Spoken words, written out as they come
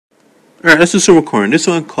Alright, let's do some recording. This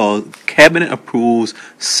one called Cabinet Approves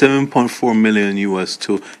 7.4 million US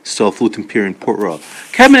to install floating pier in Port Royal.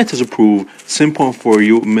 Cabinet has approved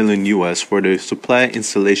 7.4 million US for the supply,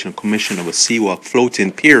 installation, and commission of a seawalk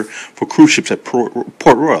floating pier for cruise ships at Port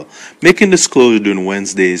Royal. Making disclosure during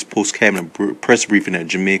Wednesday's post-cabinet press briefing at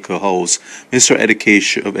Jamaica House, Minister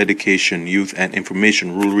of Education, Youth and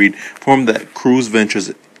Information, Rule Reid, informed that Cruise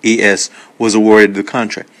Ventures AS was awarded the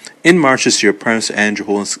contract. In March this year, Prime Minister Andrew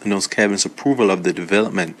Holness announced Cabinet's approval of the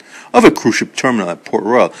development of a cruise ship terminal at Port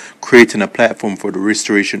Royal, creating a platform for the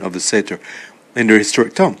restoration of the sector in the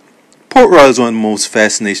historic town. Port Royal is one of the most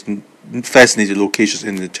fascinating locations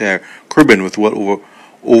in the entire Caribbean, with well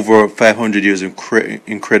over 500 years of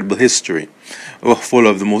incredible history, full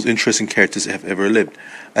of the most interesting characters that have ever lived.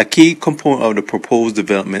 A key component of the proposed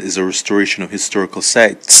development is the restoration of historical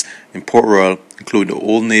sites in Port Royal, including the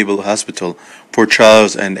Old Naval Hospital, Port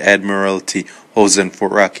Charles, and the Admiralty House in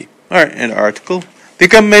Fort Rocky. Alright, in the article, I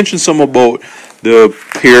think I mentioned some about the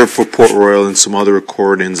pier for Port Royal and some other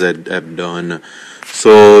recordings that I've done.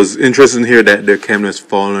 So it's interesting here that the cabinet's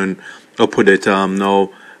fallen up with it.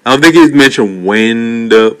 Now, I don't think he mentioned when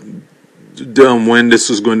when this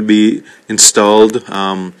was going to be installed.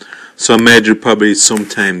 So I imagine probably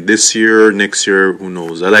sometime this year, next year, who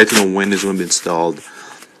knows. I'd like to know when it's going to be installed,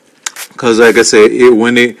 because like I say,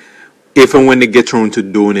 if and when they get around to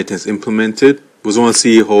doing it and it's implemented, we want to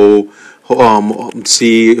see how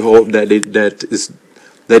that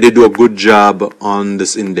they do a good job on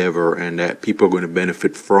this endeavor, and that people are going to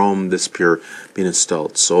benefit from this pier being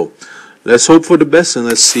installed. So let's hope for the best, and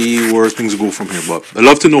let's see where things go from here. But I'd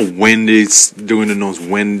love to know when they're going to announce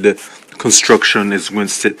when the construction is going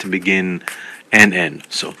to begin and end.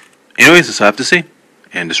 So anyways, that's all I have to say,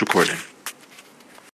 and this recording.